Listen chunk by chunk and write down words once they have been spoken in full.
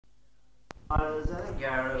Was a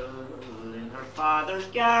girl in her father's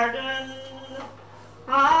garden.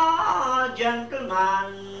 A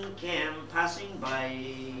gentleman came passing by.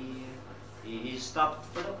 He stopped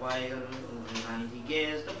for a while and he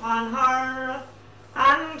gazed upon her,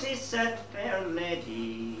 and he said, "Fair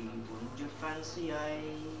lady, would you fancy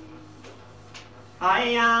I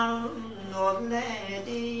am no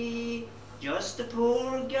lady, just a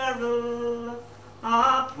poor girl,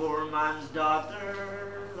 a poor man's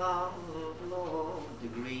daughter of low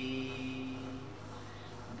degree.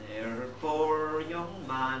 Therefore, young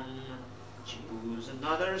man, choose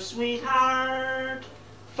another sweetheart,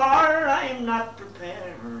 for I'm not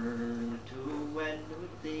prepared to wed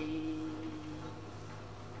with thee.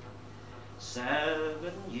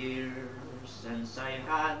 7 years since I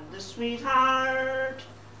had the sweetheart,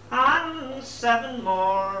 and 7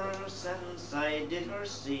 more since I did her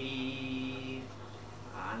see,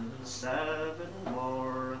 and 7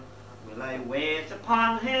 more will I wait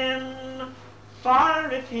upon him, for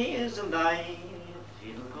if he is alive,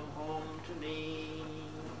 he'll come home to me.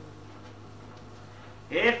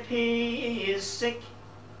 If he is sick,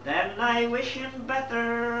 then I wish him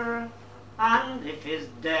better, and if he's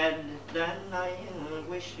dead, then I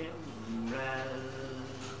wish him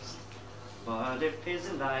rest. But if he's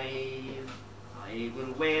alive, I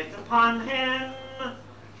will wait upon him,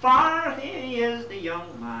 for he is the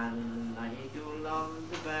young man I do love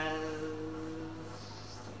the best.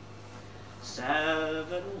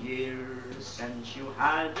 7 years since you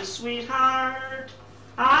had a sweetheart,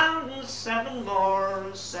 and 7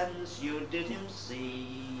 more since you did him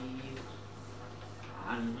see,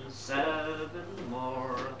 and 7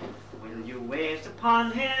 more will you wait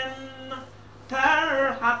upon him,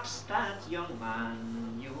 perhaps that young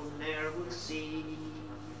man you ne'er will see.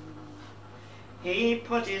 He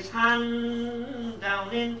put his hand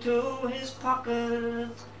down into his pocket,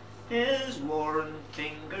 his worn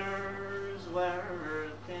fingers were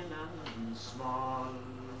thin and small,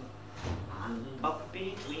 and up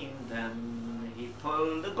between them he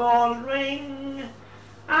pulled a gold ring,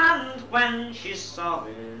 and when she saw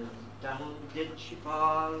it, down did she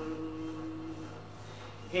fall.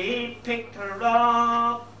 He picked her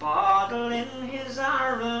up, bottle in his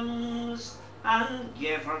arms, and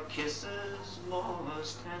gave her kisses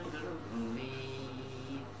most tenderly,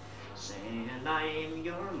 saying, I'm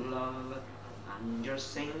your love and your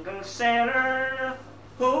single sailor,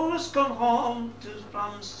 who's come home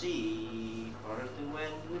from sea for to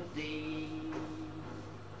wed with thee.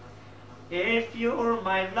 If you're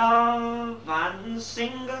my love and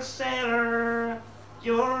single sailor,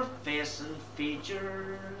 your face and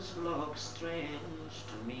features look strange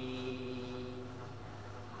to me.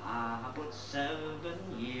 Ah, but 7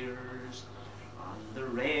 years on the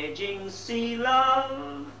raging sea,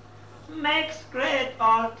 love, makes great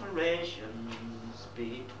alterations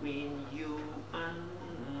between you and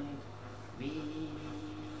me.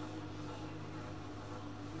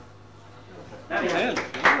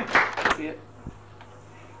 Yeah.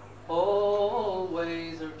 All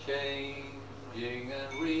ways are changing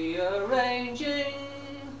and rearranging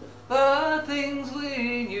the things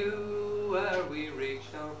we knew ere we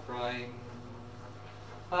reached our prime,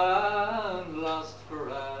 and lost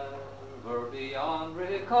forever beyond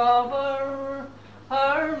recover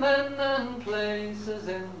our men and places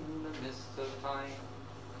in the mist of time.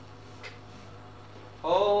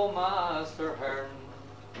 Oh, Master Hearn,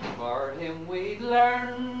 for him we'd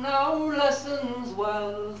learn our lessons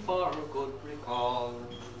well for good recall.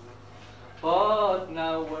 But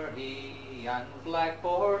now where he and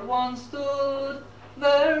blackboard once stood,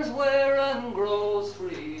 there's ware and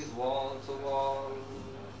groceries wall to wall.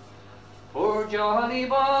 Poor Johnny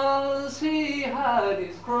Balls, he had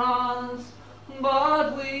his cross,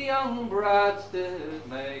 but we young brats did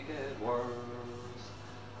make it worse.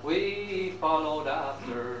 We followed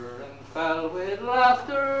after and fell with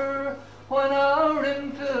laughter when our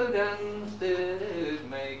impudence did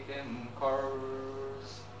make him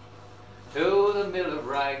curse. To the mill of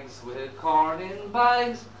rags with corn in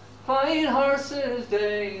bags, fine horses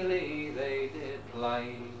daily they did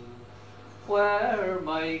ply, where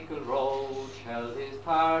Michael Roach held his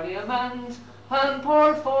parliament and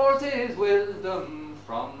poured forth his wisdom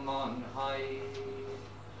from on high.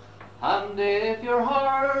 And if your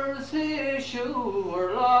horse his shoe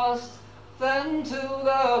were lost, then to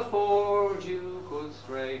the forge you could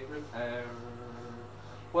straight repair,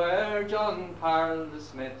 where John Parle the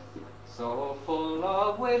smith, so full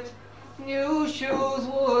of wit, new shoes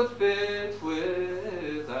would fit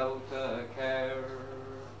without a care.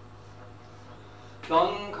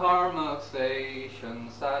 Duncormick station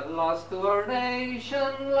sat lost to our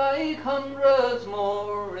nation, like hundreds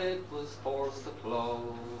more it was forced to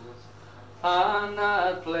close. And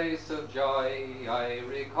that place of joy I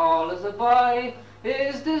recall as a boy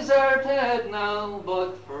is deserted now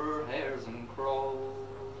but for hares and crows.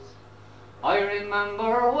 I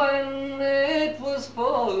remember when it was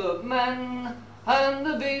full of men and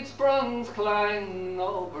the beat sprungs clang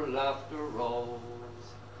over Laughter Rose.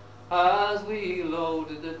 As we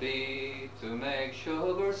loaded the beat to make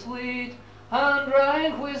sugar sweet and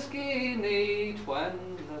drank whiskey neat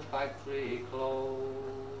when the factory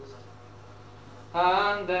closed.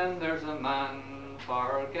 And then there's a man,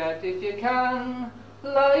 forget if you can,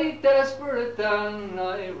 like Desperate Dan,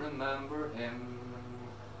 I remember him.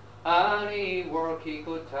 Any work he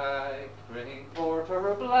could take, drink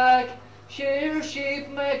porter black, shear sheep,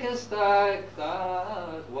 make a stack,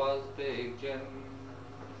 that was Big Jim.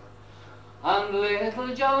 And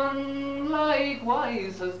Little John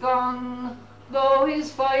likewise has gone, though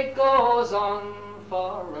his fight goes on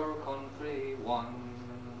for our country won.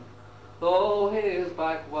 Though his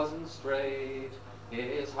back wasn't straight,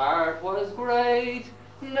 his heart was great,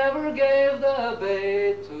 never gave the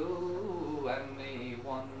bait to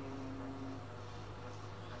anyone.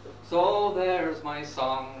 So there's my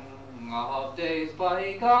song of days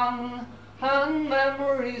bygone, and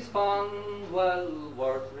memories fond, well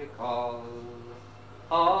worth recall,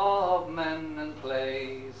 of men and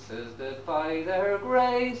places that by their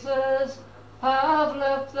graces have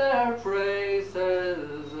left their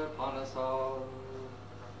traces upon us all.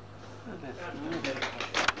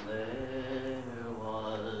 There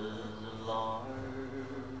was a lord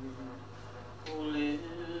who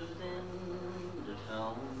lived in the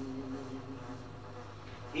town.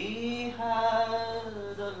 He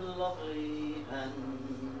had a lovely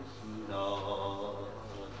handsome daughter.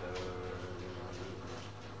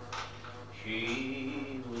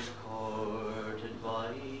 She was courted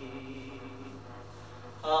by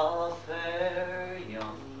a fair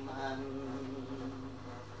young man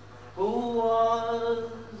who was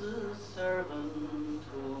a servant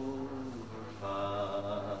to her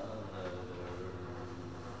father.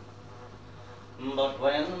 But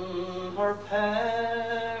when her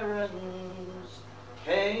parents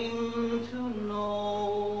came to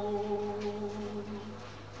know,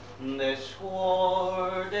 they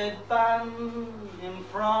swore they'd ban him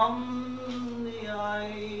from the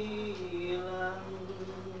island.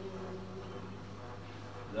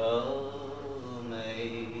 The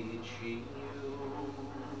maid, she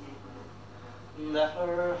knew that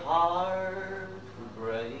her heart would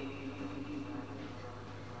break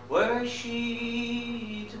were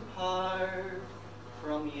she to part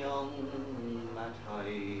from young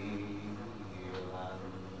Hyland.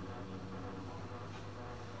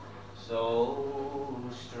 So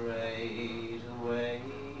straight away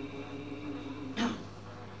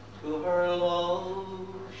to her love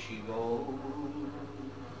she goes,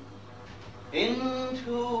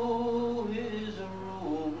 into his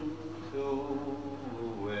room to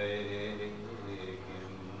wake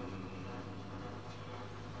him,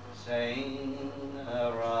 saying,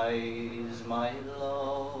 arise, my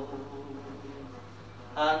love,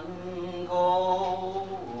 and go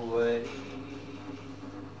away.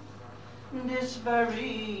 This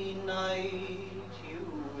very night you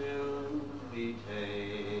will be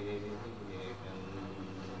taken.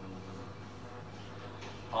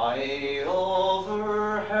 I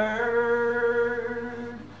overheard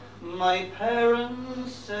my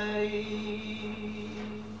parents say,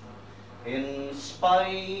 in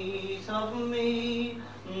spite of me,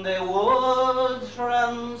 they would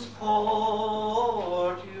transport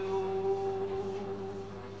you.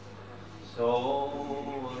 So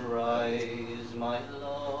arise, my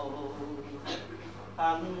love,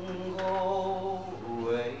 and go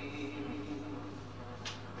away.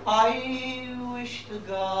 I wish to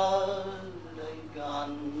God I'd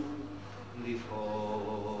gone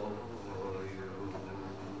before you.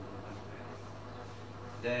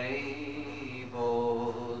 They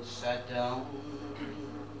both sat down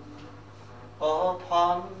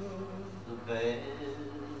upon the bed,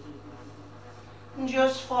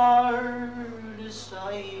 just for the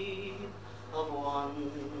sight of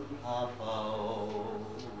 1/2 hour,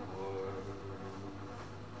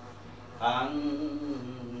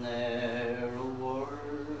 and ne'er a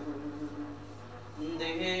word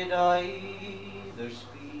did either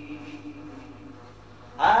speak,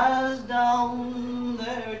 as down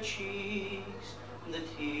their cheeks the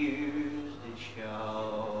tears did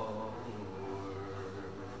shower.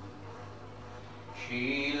 She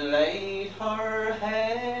laid her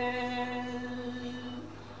head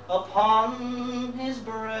upon his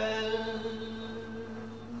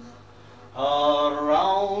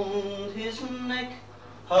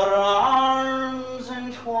Your arms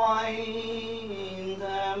entwine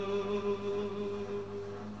them,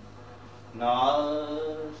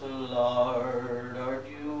 not a lord or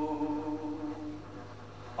Jew,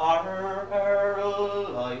 or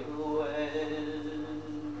earl I'll wed.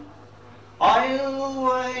 I'll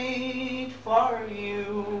wait for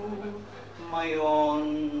you, my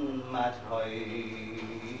own Matt Hyland.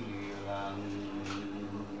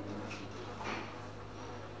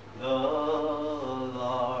 The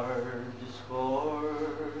Lord discourse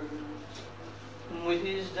with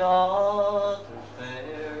his daughter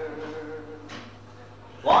fair,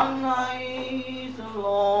 one night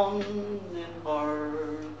alone in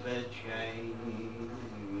her bedchamber,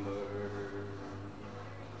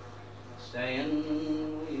 saying,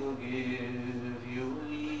 we'll give you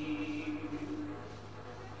leave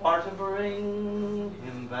for to bring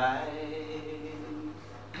him back,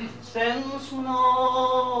 since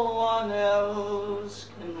no one else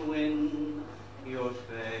can win your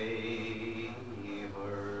favors.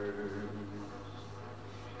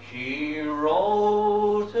 She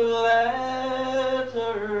wrote a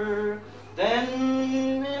letter then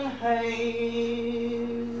in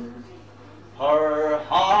haste. Her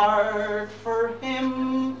heart for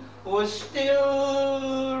him was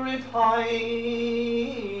still repining.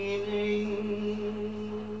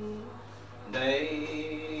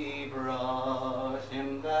 They brought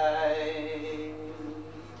him back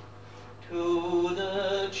to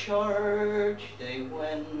the church. They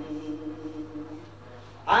went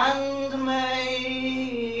and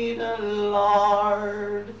made a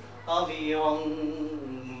lord of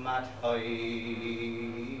young Matt Hyland.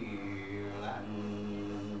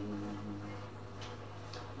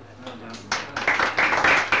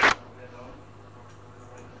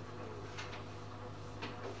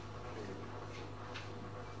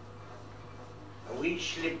 A wee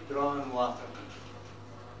slip drawing water.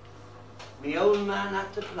 Me old man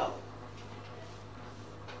at the plough.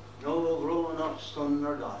 No grown up son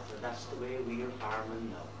or daughter, that's the way we are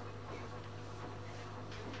farming now.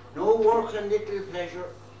 No work and little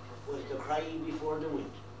pleasure was the cry before the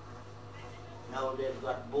wind. Now they've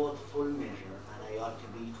got both full measure, and I ought to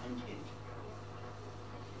be content.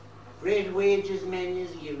 Great wages men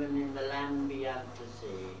is given in the land beyond to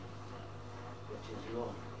say, but 'tis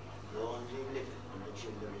lonely living when the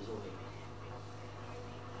children is away.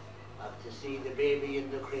 Have to see the baby in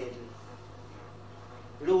the cradle,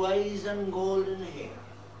 blue eyes and golden hair.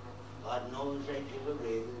 God knows I'd give a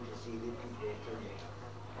raven to see little Peter there.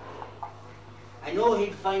 I know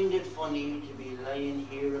he'd find it funny to be lying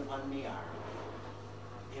here upon me arm,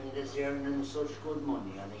 him that's earning such good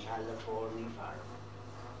money on a California farm.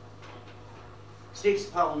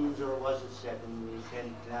 £6, or was it 7, we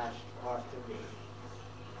sent last quarter day,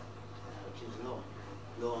 which is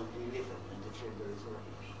lonely living when the children is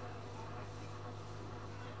away.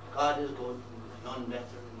 God is good, none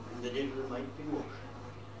better, and the little might be more.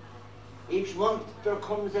 Each month there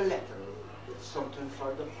comes a letter with something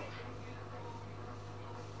for the push.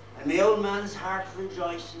 And my old man's heart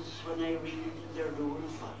rejoices when I read they're doing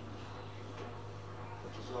fine.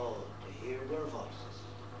 It is all to hear their voices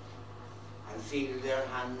and feel their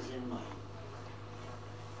hands in mine.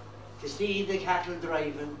 To see the cattle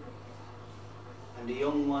driving and the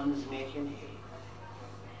young ones making hay.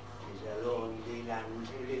 It is a lonely land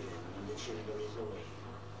to live in when the children is away.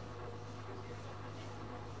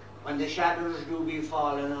 When the shadows do be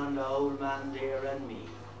falling on the old man there and me,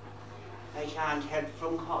 I can't help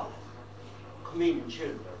from calling, come in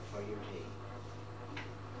children for your tea.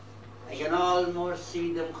 I can almost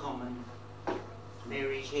see them coming,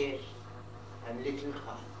 Mary Kate and little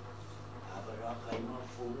Con. But I'm a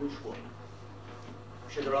foolish woman.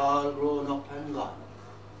 Should they're all grown up and gone,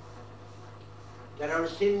 that our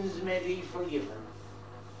sins may be forgiven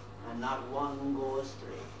and not one go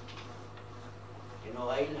astray. You know,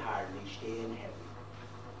 I'll hardly stay in heaven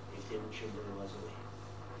if them children was away.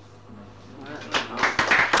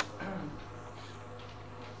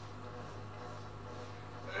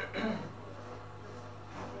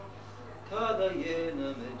 Ta da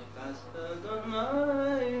yenamich pasta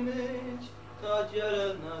gonnaimich, ta jera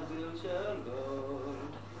na dilchel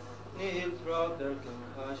gold. Neil Throcker can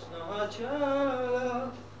cash na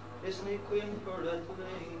chala, is ni queen for that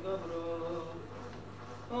ling of road.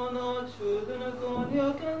 On all children a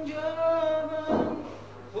gonya can German,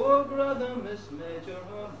 poor brother Miss Major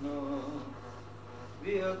or no.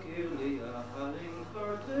 We are clearly a hiding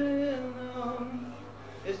for Tilnam,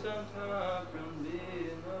 is on top from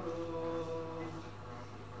being a road.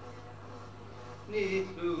 Need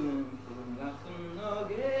fluin from Latin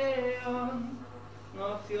again, no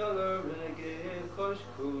fioler reggae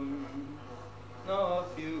koshkun, no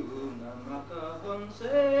few Macahon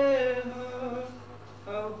Seher, a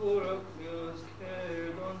Hurach Mills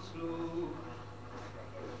cared on slew.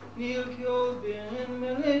 Neil Kilbin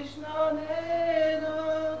Milish na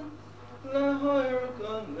Nedan, La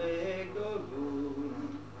Hoyercon Leg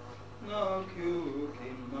Dogun, Na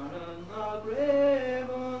Kukin Mana na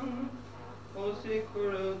Graven, O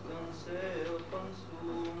Sikurakan Sail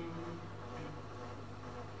Consum.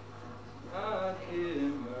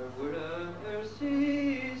 Akimmer Wura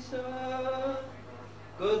Ersisa,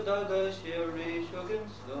 Good Daga Sherry Shogun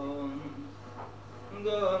Stone.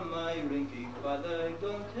 Go my rinky father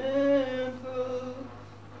gun temple,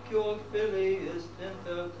 Kjol Philly is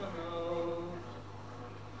 10th to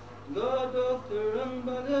Go doctor and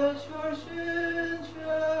Badash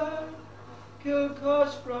Warshinshire, Kill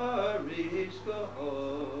Koshbra reach go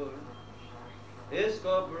hard.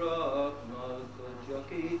 Iska Brock Malka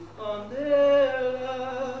Jockey on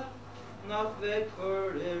Della, not vet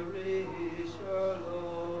for every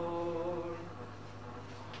Lord.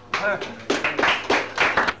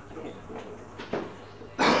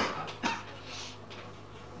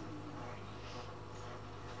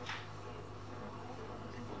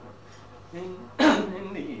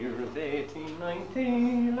 In the year of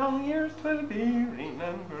 1890, long years will be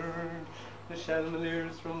remembered, the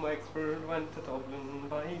Shelmaliers from Wexford went to Dublin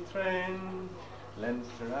by train.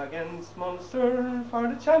 Leinster against Munster for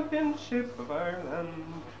the championship of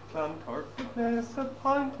Ireland. Clontarf the place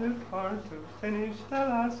appointed for to finish the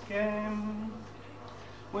last game.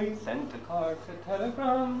 We sent to Cork a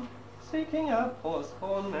telegram seeking a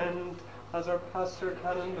postponement, as our pastor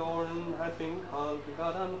Canon Doran had been called to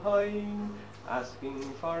God on high, asking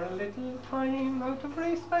for a little time out of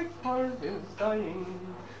respect for his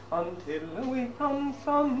dying, until a week on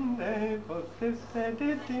Sunday, but this they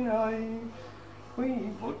did deny.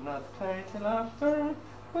 We would not play till after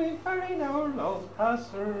we buried our loved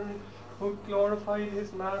pastor, who glorified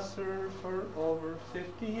his master for over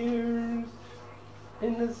 50 years.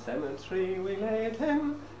 In the cemetery we laid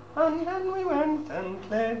him, and then we went and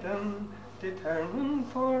played him, determined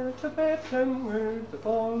for to bet them with the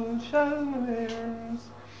bold Shelmaliers.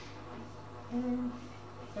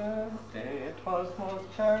 It was most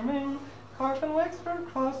charming. Cork and Wexford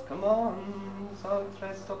crossed commands, all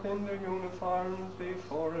dressed up in their uniforms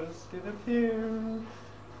before us did appear.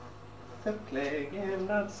 The play game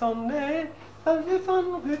that Sunday, as if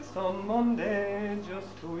on Whitsun Monday, just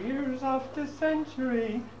 2 years off the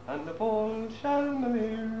century, and the bold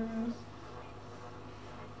Shelmaliers.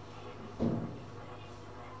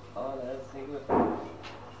 Oh, let's sing with them.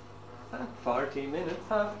 At 40 minutes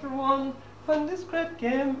after 1, when this great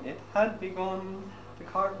game it had begun, the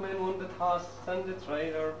Corkmen won the toss and they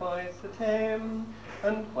tried our boys to tame.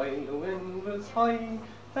 And while the wind was high,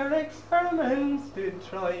 their experiments did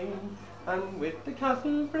try, and with the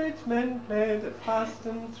Castle Bridge men played a fast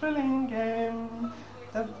and thrilling game.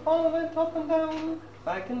 The ball went up and down,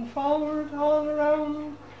 back and forward all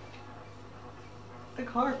around. The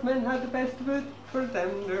Corkmen had the best of it, for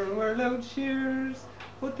them there were loud cheers,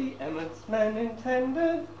 but the Emmet's men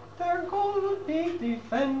intended their goal would be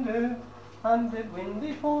defended, and they'd win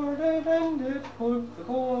before they'd ended, put the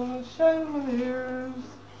bold Shelmaliers.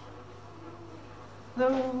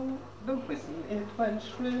 Now the whistle it went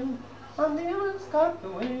shrill, and the Emmets got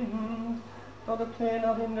the wind, though the play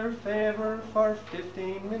not in their favour for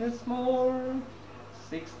 15 minutes more.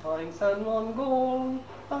 6 points and 1 goal,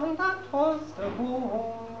 and that was the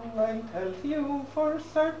whole. I'll tell you for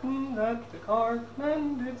certain that the Cork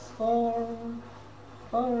men did score,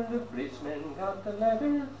 for the Bridgemen got the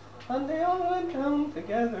leather, and they all went down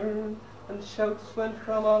together, and shouts went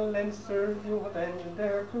from all Leinster, you have ended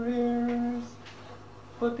their careers.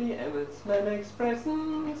 But the Emmet's men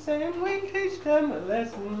expressing, saying we teach them a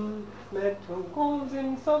lesson, made 2 goals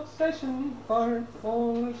in succession for the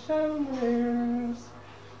bold Shelmaliers.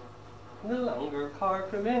 The longer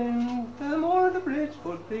Cork remained, the more the Bridge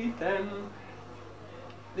would beat them.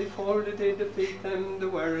 Before they did defeat them, they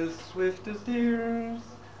were as swift as deers.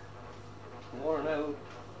 Worn out,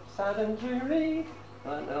 sad and dreary,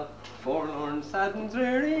 forlorn, sad and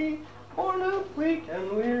dreary, worn out, weak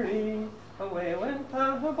and weary, away went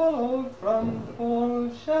Tarnabolo from the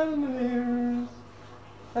bold Shelmaliers.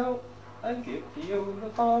 Now I'll give to you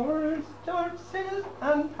the forwards, George Cill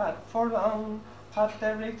and Pat Furlong. Pat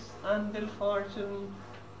Derricks and Bill Fortune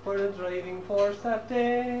were the driving force that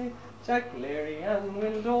day. Jack Leary and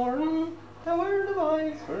Will Doran, they were the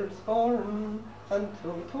boys for scoring, and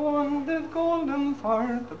 2-1 they've golden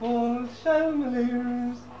for the bold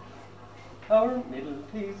Shelmaliers. Our middle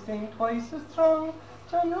piece sing twice as strong,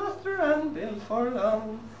 John Roster and Bill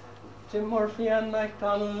Furlong. Jim Murphy and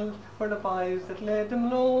MacDonald were the boys that laid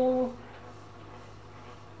them low.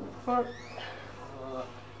 For,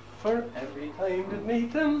 for every time they'd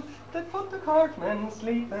meet them, they'd put the courtmen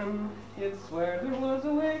sleeping. You'd swear there was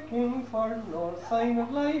a waking, for no sign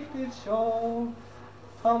of life did show.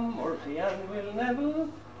 Tom Murphy and Will Neville,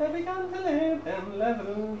 they began to lay them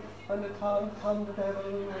level, when the tall Tom the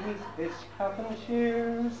Devil with his pitch cap and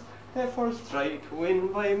shears. They first tried to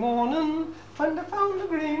win by moaning, when they found the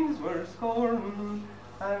greens were scoring,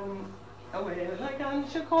 and away like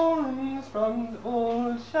Anshacorns from the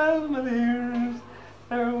old Shelmaliers.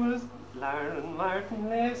 There was Larry Martin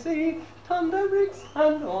Lacey, Tom Debricks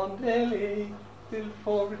and Owen Daly, Bill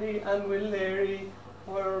Fogarty and Will Leary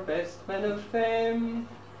were best men of fame.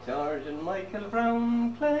 George and Michael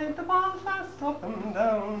Brown played the ball fast up and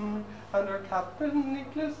down, and our captain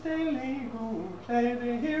Nicholas Daly, who played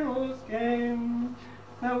a hero's game.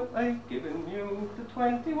 Now I've given you the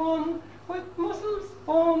 21 with muscles,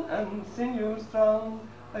 bone and sinew strong.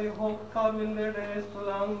 I hope God will their days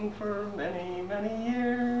prolong for many, many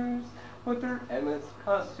years. With their Emmett's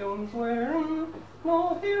costumes wearing,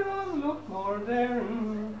 no heroes look more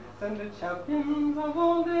daring than the champions of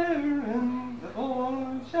old Erin, the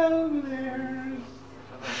old Shelmaliers.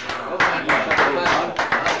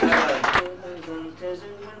 Tis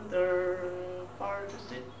in winter, for to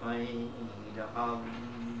sit by the hog,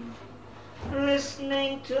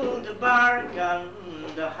 listening to the bark and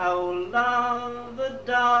the howl of a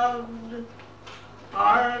dog,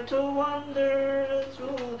 or to wander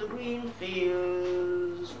through the green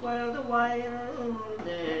fields where the wild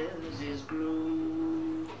daisies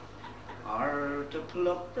grew, or to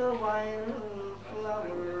pluck the wild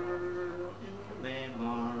flower in the May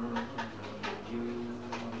morn dew.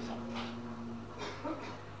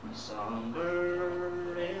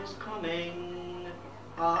 Summer is coming,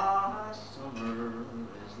 summer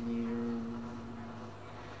is near,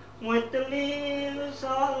 with the leaves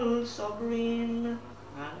all so green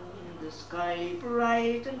and the sky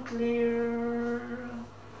bright and clear,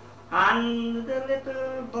 and the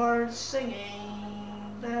little birds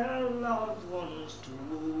singing their loved ones to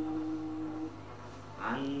woo,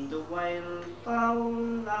 and the wild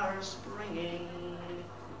fowl are springing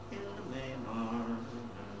in the May morn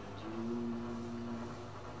dew.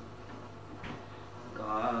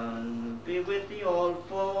 God be with the old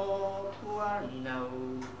folk who are now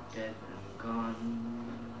dead and gone.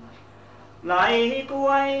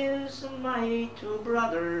 Likewise my two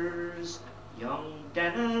brothers, young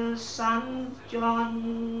Dennis and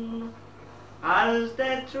John, as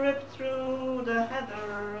they trip through the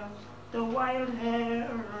heather, the wild hare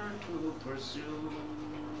to pursue,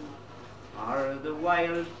 or the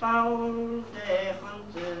wild fowl they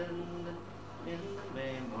hunted in the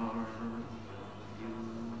May morn dew.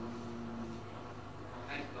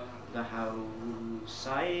 The house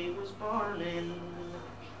I was born in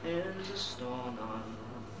is a stone on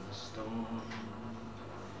a stone,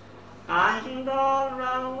 and all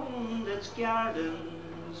round its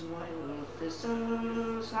gardens wild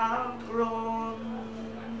thistles have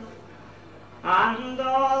grown, and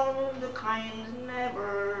all the kind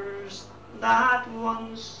neighbours that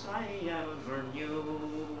once I ever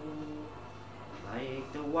knew,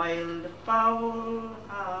 like the wild fowl,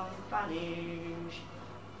 have vanished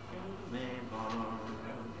in the May morn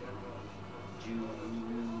dew.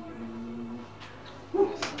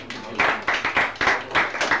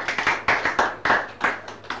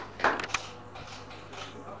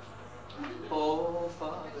 Oh,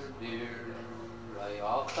 Father dear, I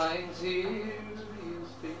ofttimes hear you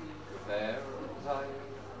speak of fair desire,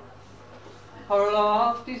 her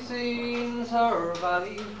lofty scenes, her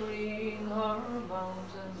valleys green, her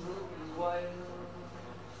mountains ruby wild.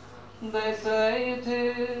 They say it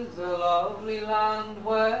is a lovely land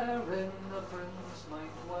wherein a prince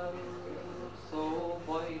might dwell. So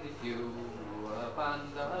why did you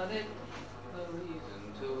abandon it? The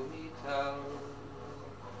reason to me tell.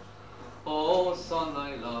 Oh son,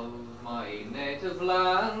 I love my native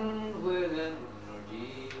land with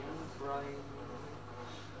energy and pride,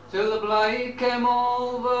 till the blight came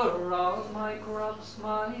over all my crops,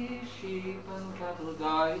 my sheep and cattle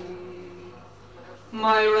died.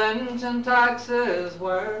 My rent and taxes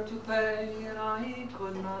were to pay, and I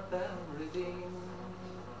could not them redeem.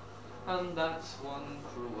 And that's one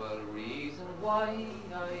cruel reason why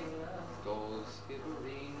I left old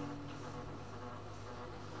Skibbereen.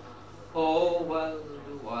 Oh, well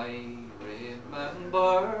do I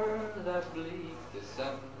remember that bleak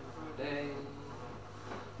December day.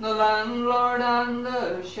 The landlord and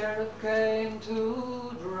the sheriff came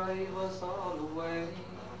to drive us all away.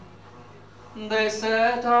 They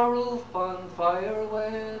set our roof on fire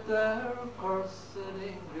with their cursed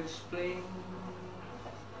English spleen,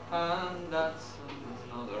 and that's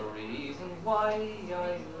another reason why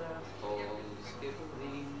I left old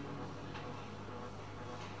Skibbereen.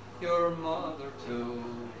 Your mother too,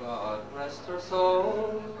 God rest her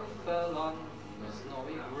soul, fell on the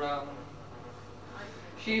snowy ground.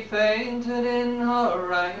 She fainted in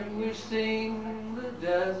her anguish, seeing the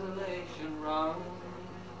desolation round.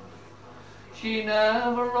 She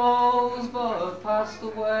never rose, but passed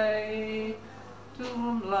away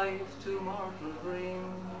to life, to mortal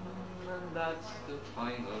green, and that's the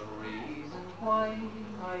final reason why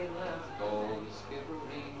I left old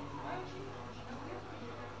Skibbereen.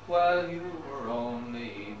 Well, you were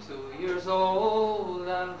only 2 years old,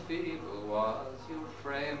 and feeble was your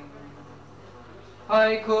frame.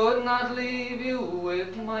 I could not leave you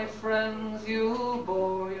with my friends, you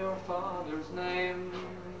bore your father's name.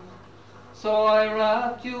 So I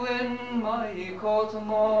wrapped you in my coat of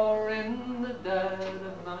more in the dead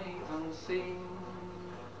of night unseen,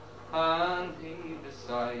 and heaved a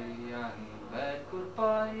sigh and bade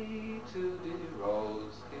goodbye to dear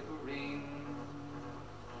old Skibbereen.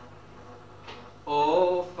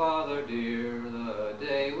 Oh, Father dear, the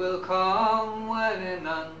day will come when in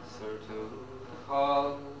answer to the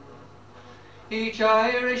call, each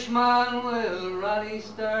Irishman will rally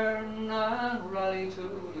stern and rally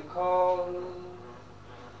to the call.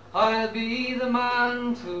 I'll be the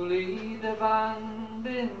man to lead the band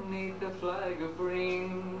beneath the flag of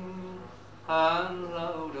green, and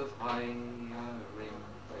loud of high ring,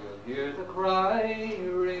 I'll hear the cry,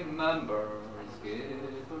 remember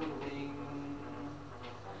Skibbereen.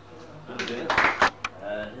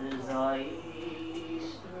 As I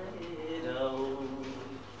strayed out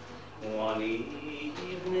one evening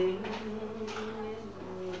in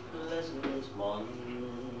pleasant month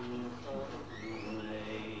of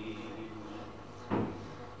May,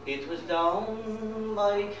 it was down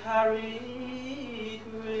by Carrig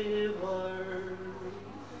river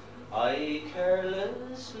I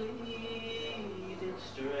carelessly did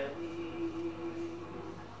stray,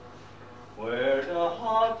 where the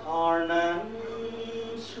hawthorn and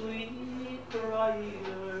sweet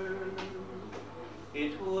briar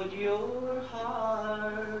it would your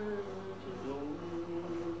heart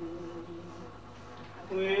bloom,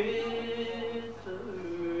 with the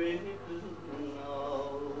rippling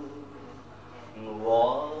of the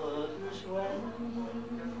waters when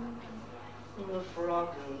the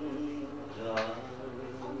frocken does.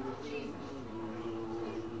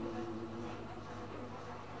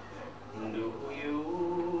 Do you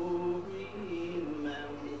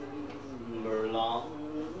remember long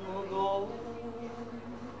ago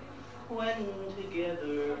when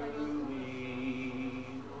together we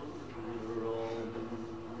would roam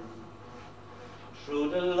through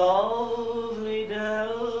the lovely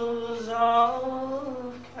dells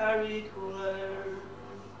of Carrig, where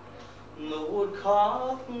the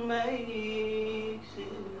woodcock makes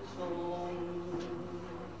his home,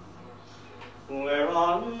 where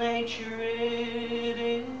on nature it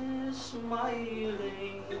is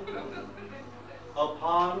smiling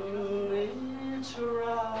upon its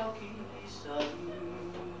rocky sides,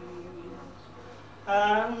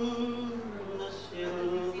 and the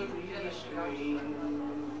silvery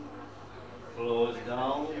stream flows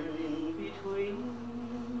down between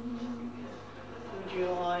to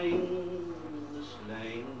join the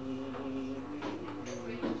slain.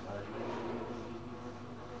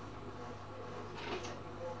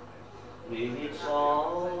 It's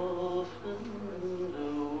often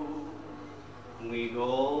do we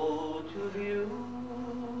go to view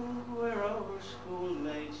where our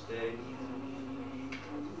schoolmates stay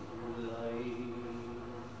lie,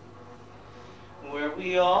 where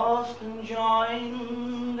we often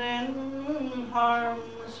joined in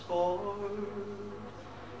harmless sport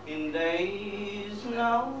in days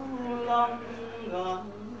now long gone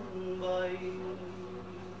by.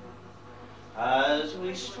 As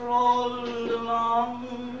we strolled along,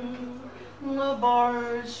 the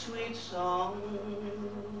bird's sweet song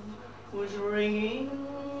was ringing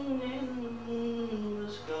in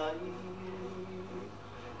the sky,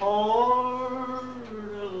 o'er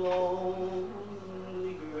the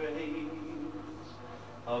lonely graves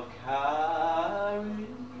of Carrig,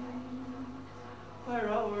 where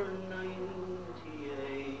our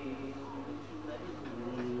 98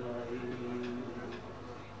 men lie.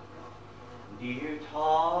 Dear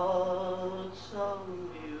thoughts of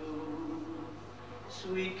you,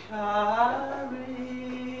 sweet Carrig,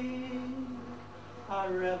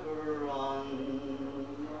 are ever on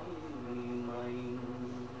my mind.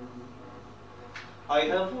 I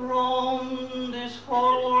have roamed this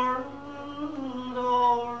whole world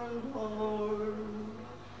o'er and o'er,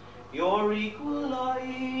 your equal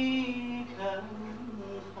I can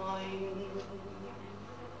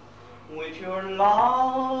your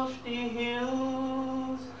lofty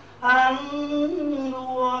hills and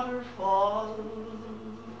waterfalls,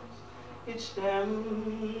 it's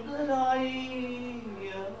them that I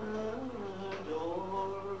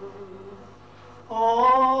adore.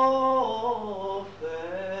 Oh,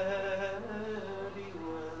 fare thee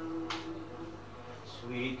well,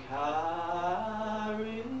 sweet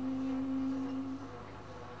Carrig,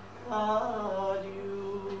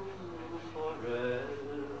 adieu forever.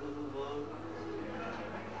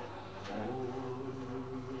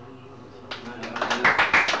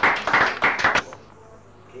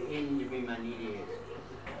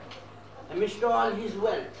 Amidst all his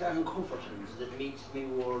wealth and comfortings that meets me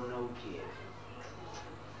worn out years,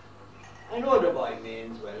 I know the boy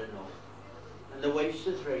means well enough, and the wife's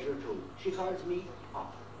a treasure too. She calls me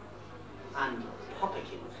Pop and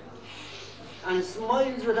Poppykins, and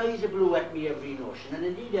smiles with eyes of blue at me every notion, and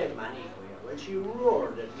indeed I've many queer. Well, she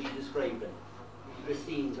roared at me describing the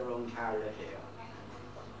scenes around Carrig there.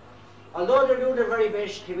 Although they do their very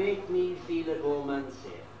best to make me feel at home and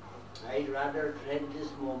safe, I'd rather tread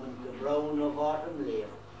this moment the brown of autumn leaf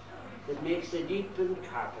that makes a deepened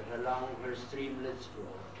carpet along her streamlet's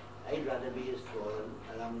road. I'd rather be a strolling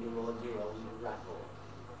along the roads around Rattle.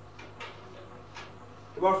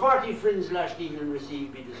 There were 40 friends last evening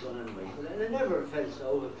received me the sun and Michael, and I never felt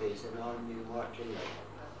so out of place in all my mortal life.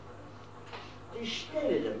 They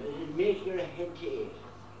stared at them, it'd make your head to ache.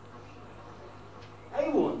 I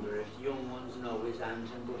wonder if the young ones know his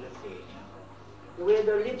anything but a fake. The way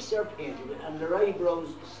their lips are painted and their eyebrows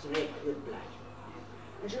streaked with black,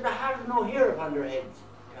 and should have no hair upon their heads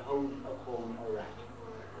to hold a comb or rat.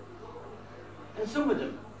 And some of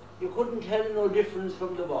them, you couldn't tell no difference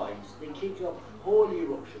from the boys. They kick up whole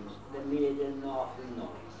eruptions that made an awful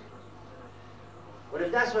noise. But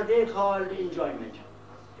if that's what they called enjoyment,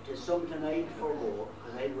 it is something I'd forego,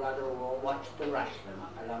 because I'd rather watch the Rashmen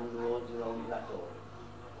along the roads around that door.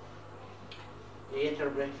 They ate their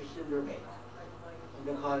breakfast in their beds, and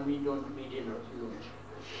they call me done me dinner lunch.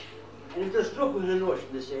 And if they're struck with a notion,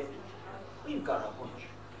 they say, we've got a hunch.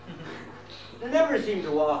 They never seem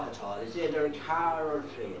to walk at all. They say they're a car or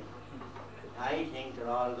train. But I think they're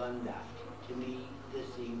all gone daft. To me, they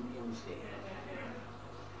seem insane.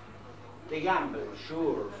 They gamble,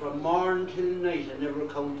 sure, from morn till night and never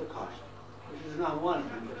count the cost. Which is not one of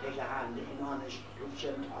them to take a hand in honest pitch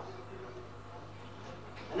and talk.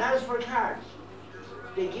 And as for cards,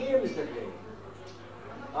 the games they play,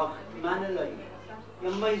 oh, man alive,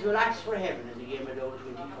 you might as well ask for heaven in the game of those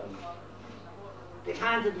 25. They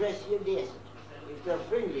can't address you decent. If they're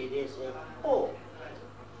friendly, they say, oh.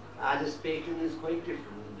 The speaking is quite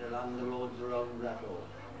different along the roads around that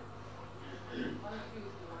road.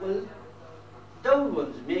 Well, those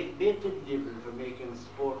ones make bait the devil for making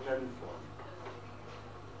sport and fun.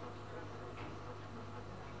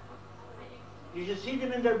 You should see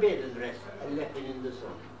them in their bathing dress and leaping in the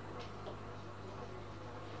sun.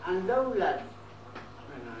 And those lads,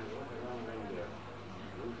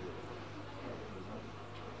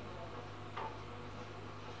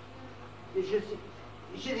 you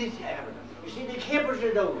see the capers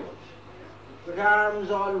of those ones, with arms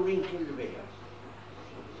all wrinkled bare.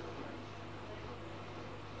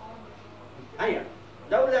 Here,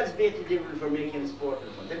 those lads bait the devil for making sport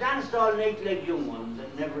and fun. They danced all night like young ones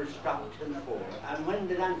and never stopped till 4. And when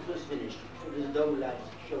the dance was finished, it was those lads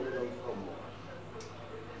shouted out for more.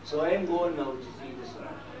 So I'm going now to see the sun.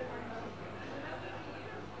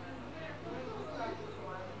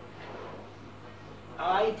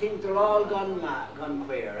 I think they're all gone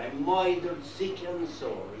queer. I'm withered, sick and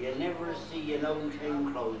sore. You never see an old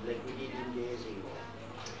time crowd like we did in days ago.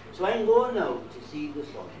 So I'm going out to see the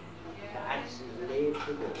sun. The axe is laid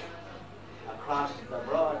to go across the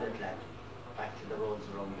broad Atlantic, back to the roads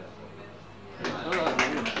around there.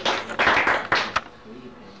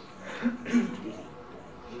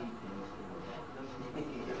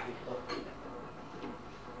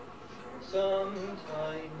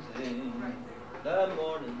 Sometimes in the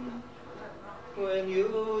morning, when you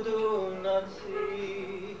do not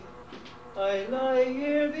see, I lie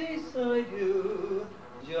here beside you,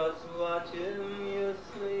 just watching you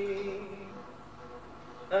sleep.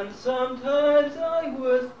 And sometimes I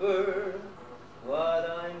whisper what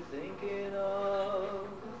I'm thinking of.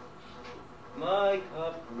 My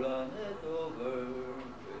cup runneth over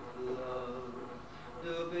with love.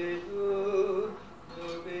 Do-be-do,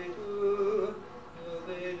 do-be-do,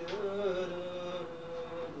 do-be-do,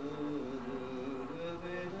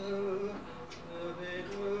 do-be-do,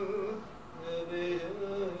 do-be-do,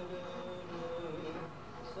 do-be-do.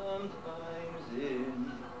 Sometimes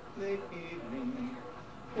in the evening,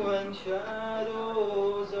 when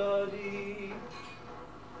shadows are deep,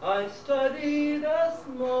 I study the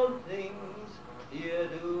small things you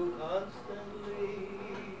do constantly.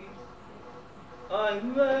 I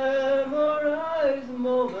memorize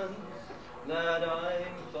moments that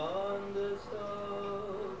I'm fondest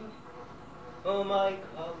of. Oh, my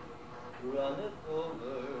cup runneth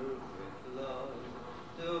over with love.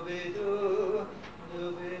 Do-be-do,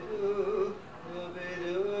 do-be-do,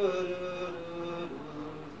 do-be-do, do-do-do,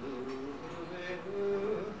 do-be-do,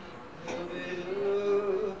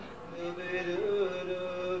 do-be-do, do-be-do-do-do.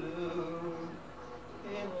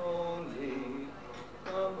 In only a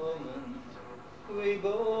moment we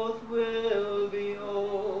both will be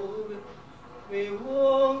old. We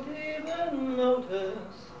won't even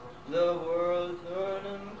notice the world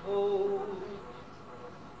turning cold.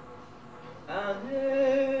 And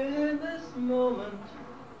in this moment,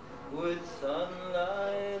 with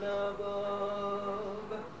sunlight above,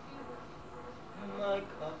 my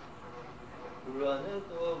cup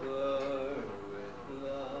runneth over with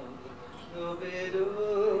love.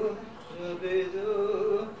 Do-be-do,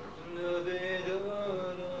 do-be-do,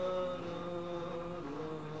 do-be-do-do-do.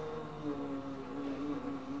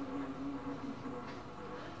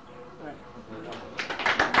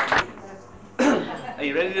 Are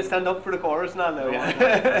you ready to stand up for the chorus now?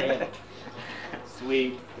 Yeah.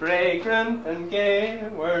 Sweet, fragrant and gay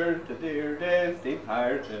were the dear days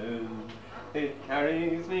departed. It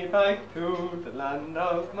carries me back to the land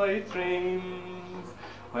of my dreams,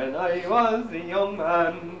 when I was a young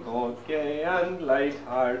man, both gay and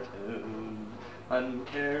light-hearted, and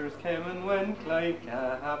cares came and went like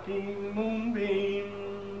a happy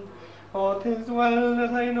moonbeam. Oh, 'tis well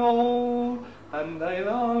that I know, and I'll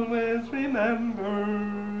always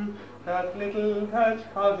remember that little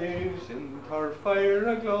thatched cottage in her fire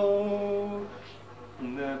aglow,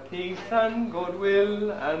 the peace and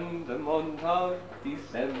goodwill and the month of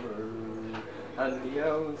December, and the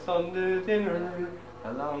old Sunday dinner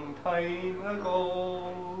a long time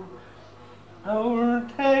ago. Our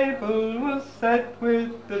table was set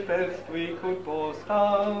with the best we could boast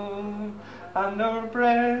of, and our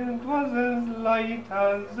bread was as light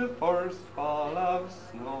as the first fall of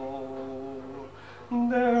snow.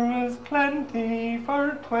 There was plenty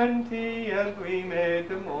for 20, and we made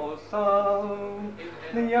the most of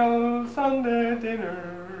the old Sunday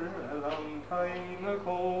dinner a long time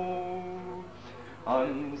ago.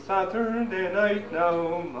 On Saturday night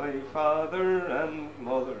now, my father and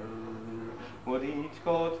mother would each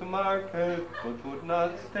go to market, but would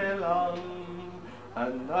not stay long,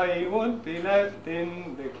 and I would be left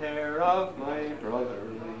in the care of my brother,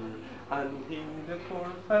 and he, the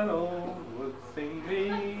poor fellow, would sing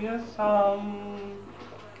me a song.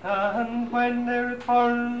 And when they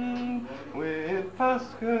returned with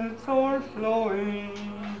baskets o'erflowing,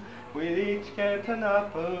 we'd each get an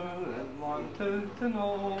apple and wanted to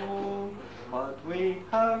know what we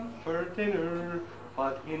have for dinner,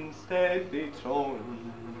 what instead be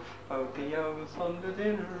throwing out the old Sunday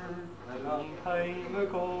dinner a long time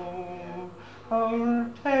ago. Our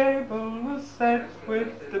table was set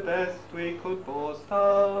with the best we could boast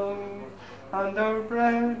of, and our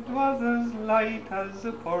bread was as light as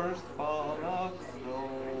the first fall of snow.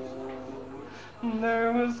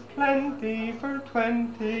 There was plenty for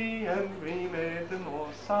 20, and we made the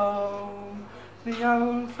most of the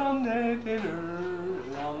old Sunday dinner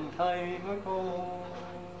a long time ago.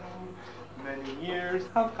 Many years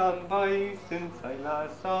have gone by since I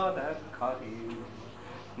last saw that cottage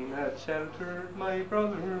that sheltered my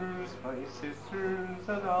brothers, my sisters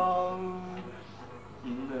and all.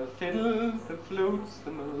 The fiddles, the flutes, the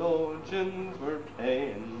melodeons were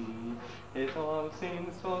playing. It all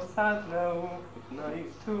seems so sad now, but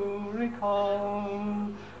nice to recall.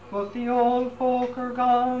 But the old folk are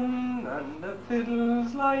gone, and the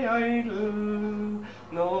fiddles lie idle.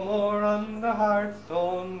 No more on the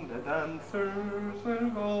hearthstone the dancers will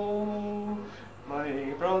go.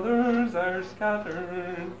 My brothers are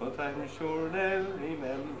scattered, but I'm sure they'll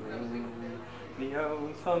remember the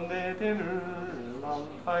old Sunday dinner a long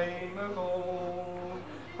time ago.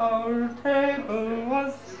 Our table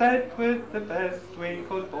was set with the best we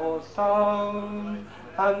could boast of,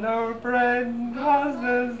 and our bread was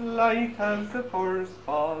as light as the first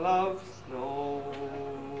fall of snow.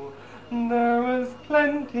 There was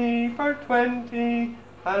plenty for 20,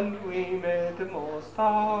 and we made the most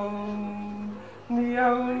of the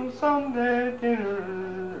old Sunday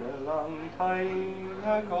dinner a long time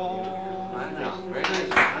ago.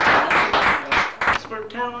 Wexford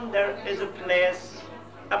town there is a place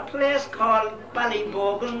called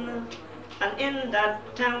Ballybogan, and in that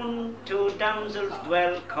town two damsels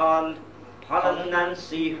dwell called Follow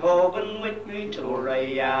Nancy Hogan with me,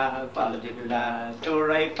 Tooraya, follow-diddle-la,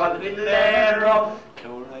 Tooraya, follow-diddle-lero.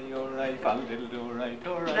 Tooraya, follow-diddle-do-ray,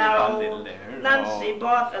 Tooraya, Now, follow-diddle-lero. Nancy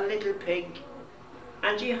bought a little pig,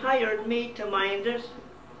 and she hired me to mind it,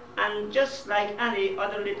 and just like any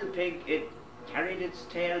other little pig, it carried its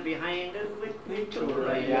tail behind it with me,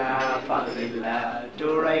 Tooraya, follow-diddle-la,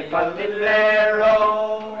 Tooraya,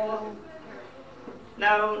 follow-diddle-lero.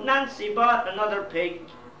 Now, Nancy bought another pig,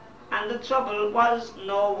 and the trouble was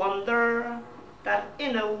no wonder that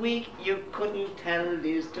in a week you couldn't tell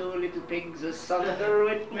these two little pigs asunder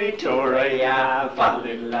with me, Tooraya,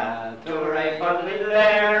 follow-diddle-la, Tooraya,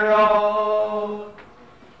 follow-diddle-lero.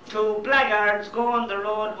 Two blackguards go on the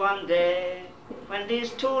road one day, when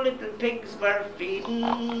these two little pigs were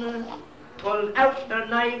feeding, pulled out their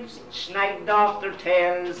knives, snagged off their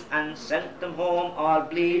tails, and sent them home all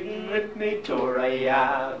bleeding with me,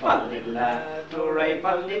 Tooraya, follow-diddle-la, Tooraya,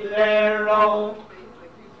 follow-diddle-lero.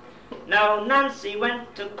 Now Nancy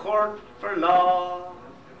went to court for law.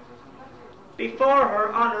 Before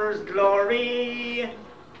her honour's glory,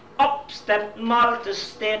 up stepped Moll to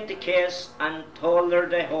state the case and told her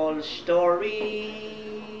the whole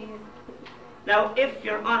story. Now if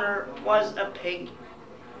your honour was a pig,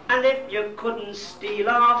 and if you couldn't steal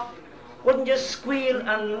off, wouldn't you squeal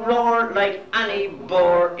and roar like any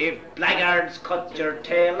boar if blackguards cut your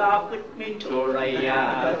tail off with me,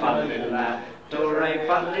 Tooraya, follow-diddle-la, Tooraya,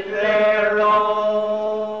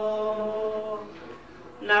 follow-diddle-lero.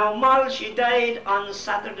 Now Moll she died on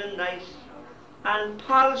Saturday night, and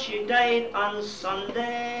Poll she died on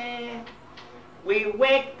Sunday. We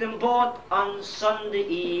waked them both on Sunday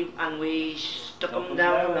Eve, and we stuck them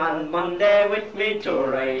down on Monday with me,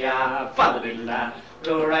 Tooraya, follow-diddle-la,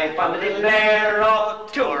 Tooraya, follow-diddle-lero,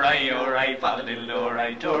 Tooraya,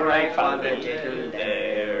 follow-diddle-lero, Tooraya,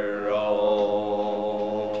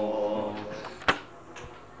 follow-diddle-lero.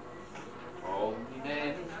 Oh, me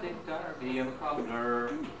name is Dick Darby, I'm a cobbler.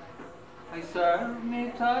 I serve me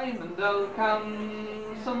time and they'll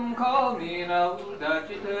come. Some call me an old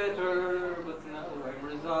agitator, but now I'm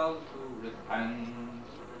resolved to repent.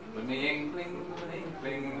 With me inkling of an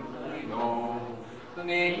inkling I know, with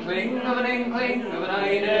me inkling of an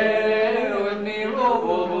idea, with me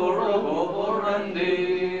robo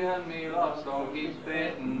randy, and me lost don't keep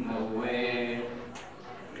fading away.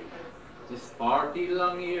 This 40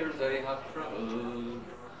 long years I have travelled,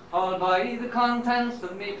 all by the contents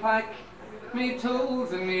of me pack. Me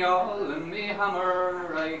tools and me awl and me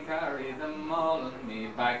hammer, I carry them all on me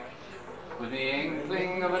back. With me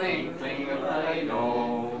inkling of an idea,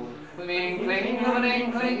 with me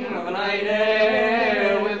inkling of an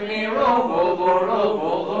idea, with me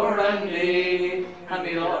robo randy, and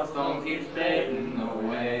me lost don't keep fading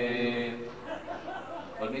away.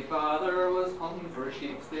 But me father was hung for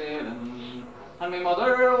sheep stealing, and me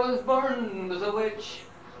mother was burned as a witch,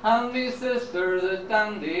 and me sister's a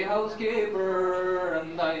dandy housekeeper,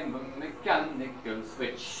 and I'm a mechanical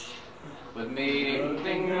switch. With me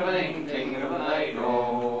inkling of an idea,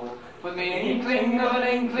 with me inkling of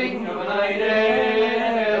an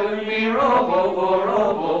idea, with me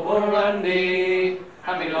robo randy,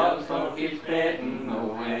 and me love song keeps fading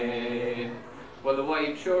away. Well, the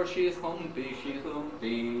wife, sure she's humpy, she's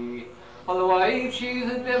lumpy. Well, the wife, she's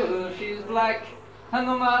a devil, she's black. And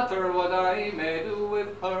no matter what I may do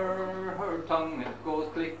with her, her tongue it goes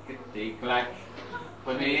clickety-clack.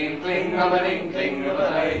 With me inkling of an idea,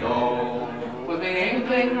 with me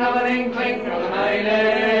inkling of an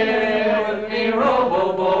idea, with me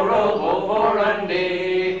robo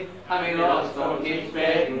randy, and me lost don't keep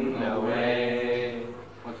fading away.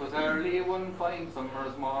 It was early one fine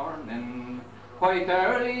summer's morning, quite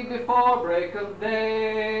early before break of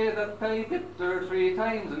day, that I dipped her 3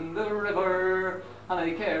 times in the river, and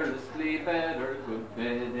I carelessly bade her good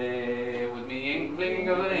day. With me inkling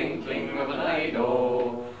of an idea,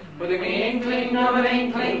 with me inkling of an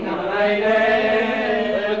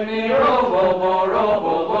idea, with me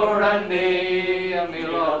robo randy, and me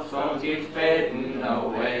lost songs keep fading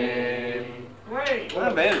away. Wait.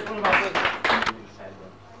 Well, Ben.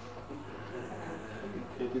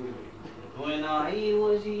 When I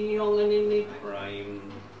was young and in my prime,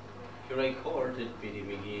 sure I courted Biddy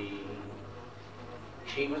McGee.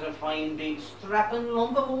 She was a fine big strapping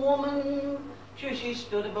lump of a woman, sure she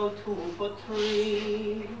stood about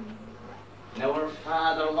 2'3". Now her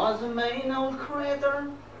father was a main old crater,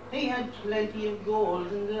 he had plenty of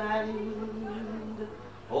gold and land.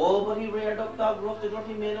 Oh, but he reared up dog rough, the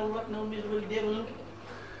dirty man, old rotten old miserable devil,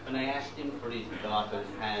 when I asked him for his daughter's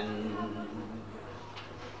hand.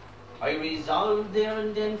 I resolved there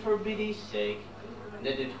and then for Biddy's sake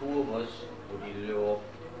that the 2 of us would elope.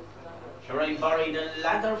 Sure, I borrowed a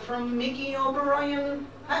ladder from Mickey O'Brien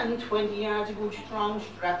and 20 yards of good strong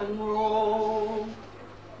strapping rope.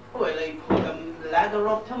 Well, I put the ladder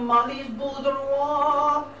up to Molly's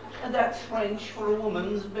boudoir, and that's French for a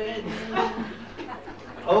woman's bed.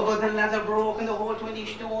 Oh, but the ladder broke and the whole 20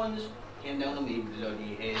 stones came down on me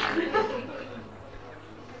bloody head.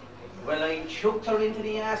 Well, I chucked her into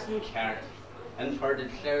the ass and cart, and for the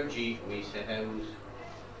clergy we set out.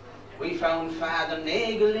 We found Father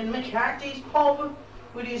Nagel in McCarthy's pub,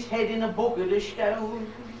 with his head in a bucket of stout.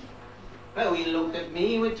 Well, he looked at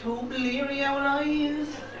me with two bleary-owl eyes,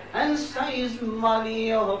 and sized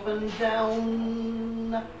Molly up and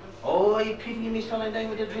down. Oh, I pity me son and I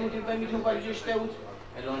with the duty by me 2 bottles of stout.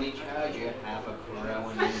 I'll only charge you half a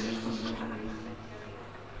crown.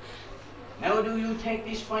 Now do you take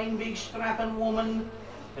this fine big strapping woman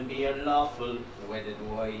to be your lawful wedded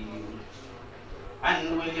wife?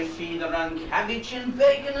 And will you feed her on cabbage and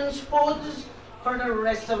bacon and spuds for the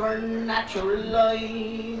rest of her natural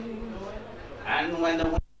life? And when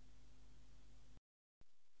the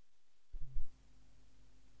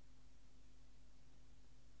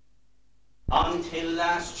until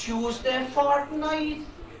last Tuesday fortnight,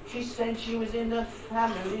 she said she was in the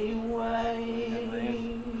family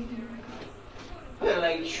way. Well,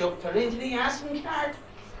 I chucked her into the aspen cart,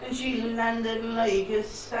 and she landed like a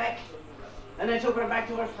sack. And I took her back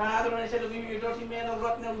to her father, and I said, "Look, you dirty man, old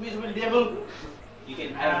rotten old miserable devil. You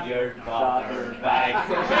can have your daughter back."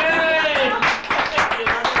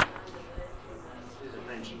 There's a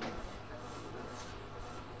Frenchie.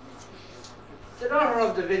 The daughter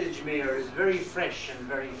of the village mayor is very fresh and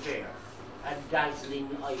very fair, a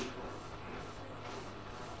dazzling idol.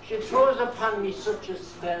 She throws upon me such a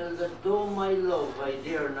spell that though my love I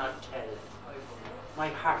dare not tell, my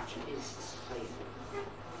heart is silent.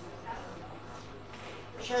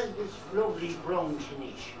 She has this lovely brown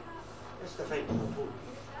chinish, that's the French for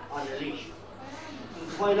on a leash,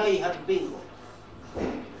 while I have Bingo,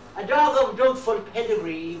 a dog of doubtful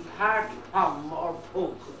pedigree, part pom or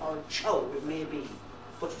poke or chow it may be,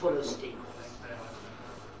 but full of sting.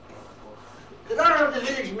 The daughter of the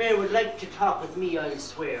village mayor would like to talk with me, I'll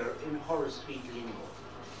swear, in Horace Street lingo.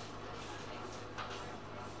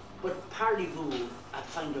 But parlez-vous, I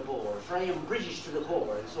find a bore, for I am British to the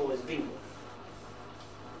core, and so is Bingo.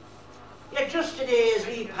 Yet just today, as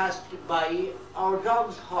we passed by, our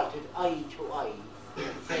dogs halted eye to eye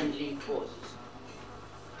in friendly poses.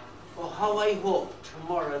 Oh, how I hope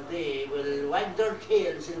tomorrow they will wag their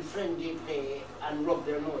tails in friendly play and rub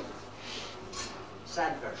their noses.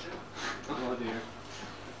 Sad version. Oh dear.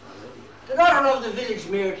 The daughter of the village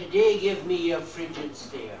mayor today gave me a frigid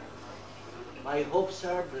stare. My hopes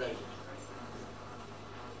are blighted.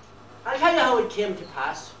 I'll tell you how it came to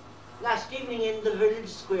pass. Last evening in the village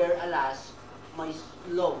square, alas, my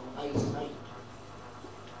love I sight.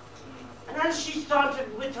 And as she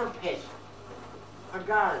sauntered with her pet, her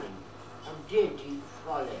darling, her dainty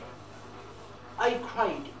frolic, I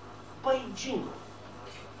cried, by jingo.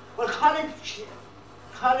 Well, call it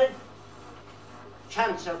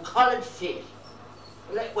chance or call it fate.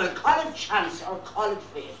 Well, call it chance or call it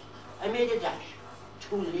fate. I made a dash.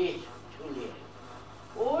 Too late, too late.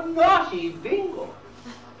 Oh, naughty Bingo.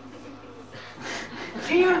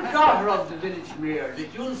 Dear daughter of the village mayor,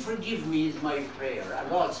 that you'll forgive me is my prayer,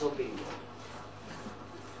 and also Bingo.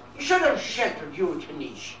 You should have sheltered your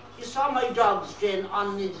Tanish. You saw my dog staying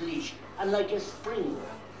on his leash, and like a spring.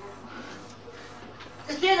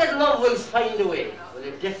 They say that love will find a way. Well,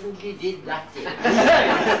 it definitely did that day.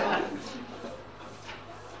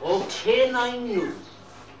 Okay, 9 news.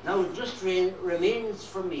 Now it just remains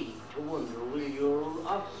for me to wonder, will your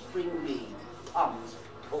offspring be Toms,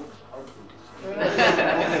 Tugs, or Toots?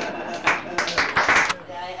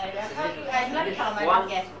 I'm not Tom, I don't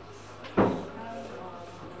get it.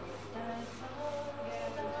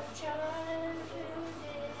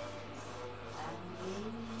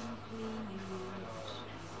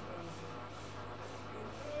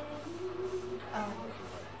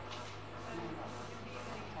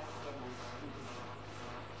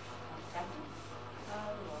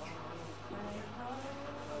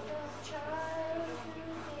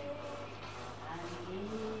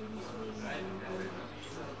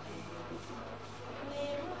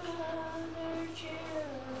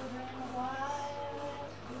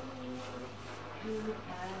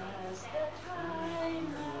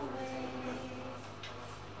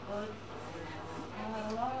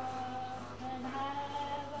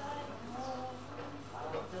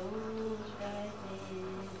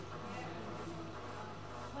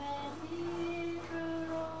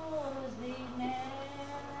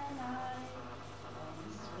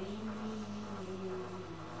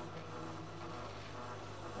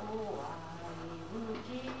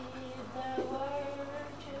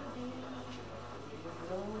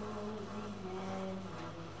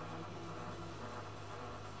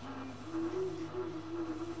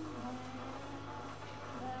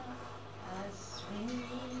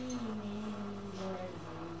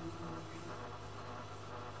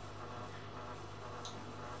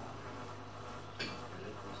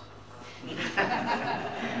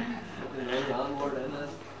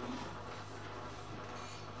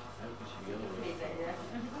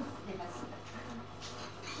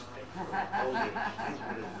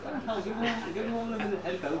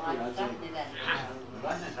 Daphne then.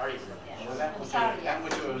 Sorry. Yeah. I'm sorry. That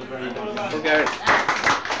much was very good. Okay.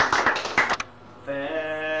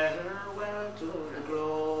 Farewell to the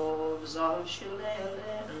groves of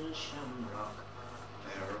Shelmalier and Shamrock.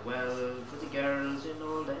 Farewell to the girls in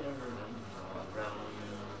old Ireland all round.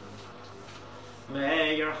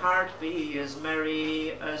 May your heart be as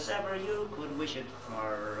merry as ever you could wish it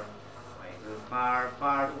for, while far,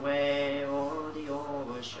 far away o'er the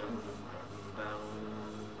ocean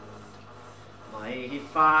bound. My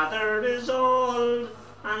father is old,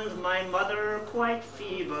 and my mother quite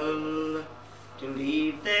feeble. To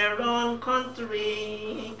leave their own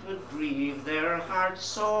country, 'twould grieve their hearts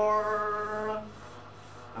sore,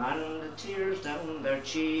 and the tears down their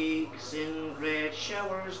cheeks in great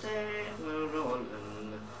showers they were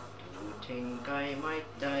rolling. To think I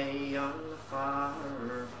might die on the far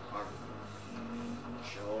foreign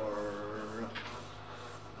shore.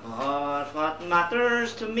 But what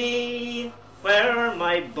matters to me where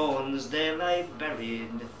my bones they lie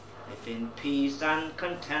buried, if in peace and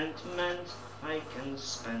contentment I can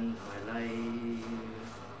spend my life.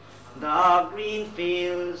 The green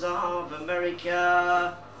fields of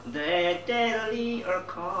America, they daily are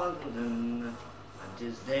calling, and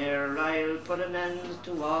 'tis there I'll put an end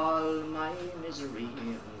to all my misery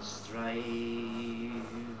and strife.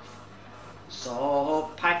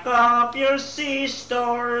 So pack up your sea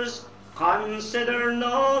stores, consider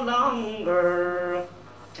no longer.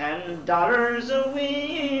 $10 a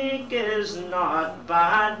week is not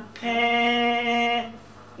bad pay,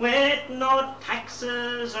 with no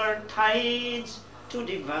taxes or tithes to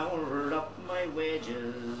devour up my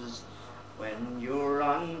wages, when you're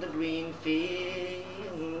on the green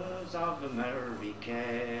fields of America.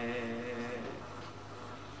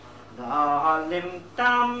 The limp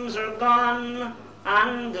dams are gone,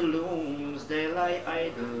 and the looms they lie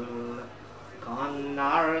idle. Gone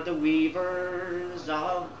are the weavers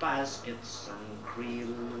of baskets and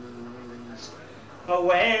creels.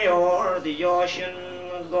 Away o'er the ocean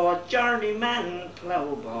go journeymen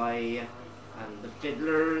ploughboy, and the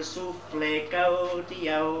fiddlers who flake out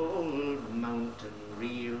the old mountain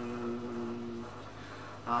reel.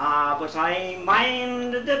 Ah, but I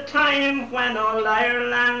mind the time when old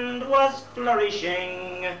Ireland was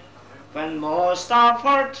flourishing, when most of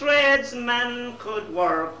her tradesmen could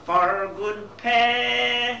work for good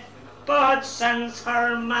pay. But since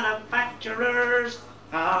her manufacturers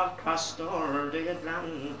have crossed o'er the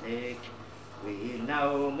Atlantic, we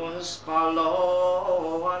now must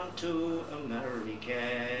follow on to America.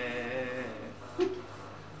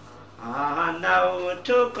 Ah, now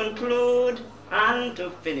to conclude and to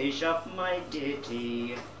finish up my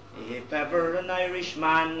ditty, if ever an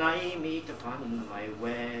Irishman I meet upon my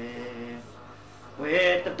way,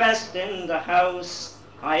 with the best in the house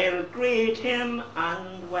I'll greet him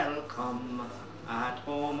and welcome, at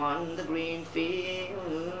home on the green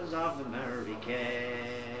fields of America.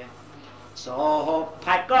 So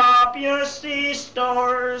pack up your sea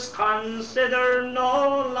stores, consider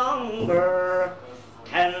no longer.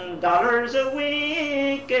 $10 a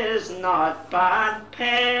week is not bad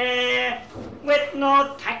pay, with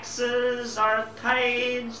no taxes or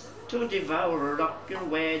tithes to devour up your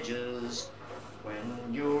wages,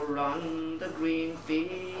 when you're on the green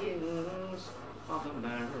fields of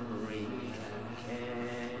America.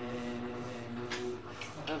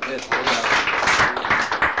 That's it.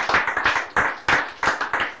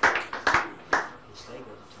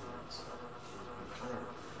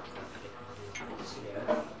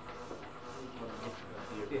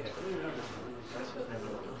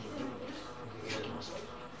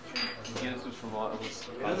 Guinness was from what it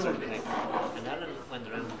was. And Alan went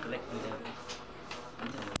around collecting them.